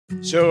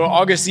So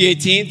August the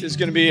 18th is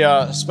going to be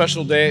a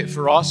special day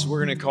for us.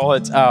 We're going to call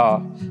it,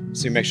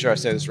 make sure I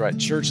say this right,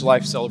 Church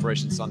Life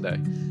Celebration Sunday.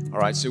 All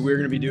right, so we're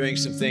going to be doing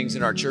some things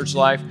in our church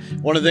life.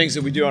 One of the things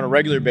that we do on a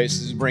regular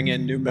basis is bring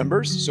in new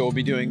members. So we'll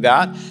be doing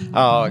that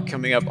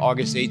coming up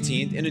August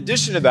 18th. In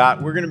addition to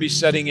that, we're going to be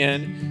setting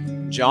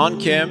in John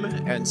Kim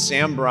and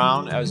Sam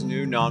Brown as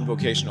new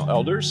non-vocational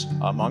elders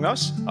among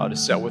us to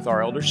set with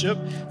our eldership.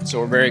 So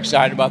we're very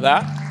excited about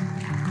that.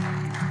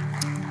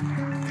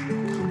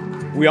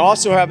 We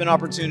also have an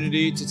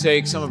opportunity to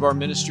take some of our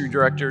ministry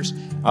directors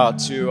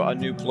to a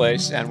new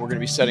place, and we're going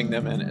to be setting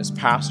them in as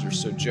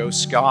pastors. So Joe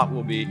Scott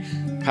will be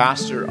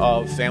pastor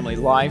of Family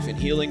Life and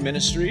Healing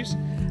Ministries.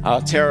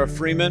 Tara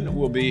Freeman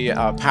will be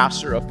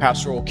pastor of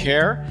Pastoral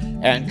Care,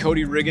 and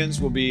Cody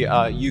Riggins will be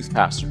youth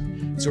pastor.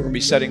 So we're going to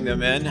be setting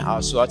them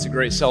in. So that's a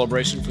great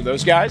celebration for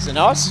those guys and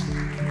us.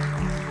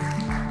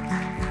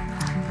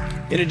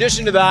 In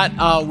addition to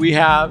that, we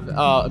have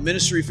a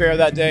ministry fair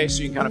that day,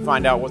 so you can kind of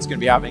find out what's going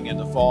to be happening in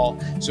the fall.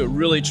 So it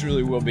really,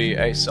 truly will be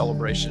a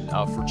celebration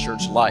for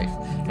church life.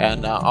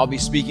 And I'll be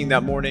speaking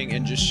that morning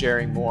and just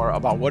sharing more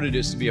about what it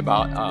is to be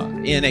about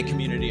in a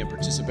community and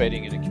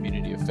participating in a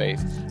community of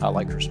faith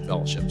like Christian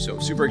Fellowship. So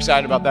super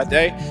excited about that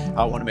day.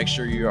 I want to make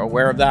sure you're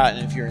aware of that.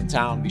 And if you're in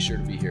town, be sure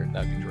to be here.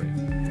 That'd be great.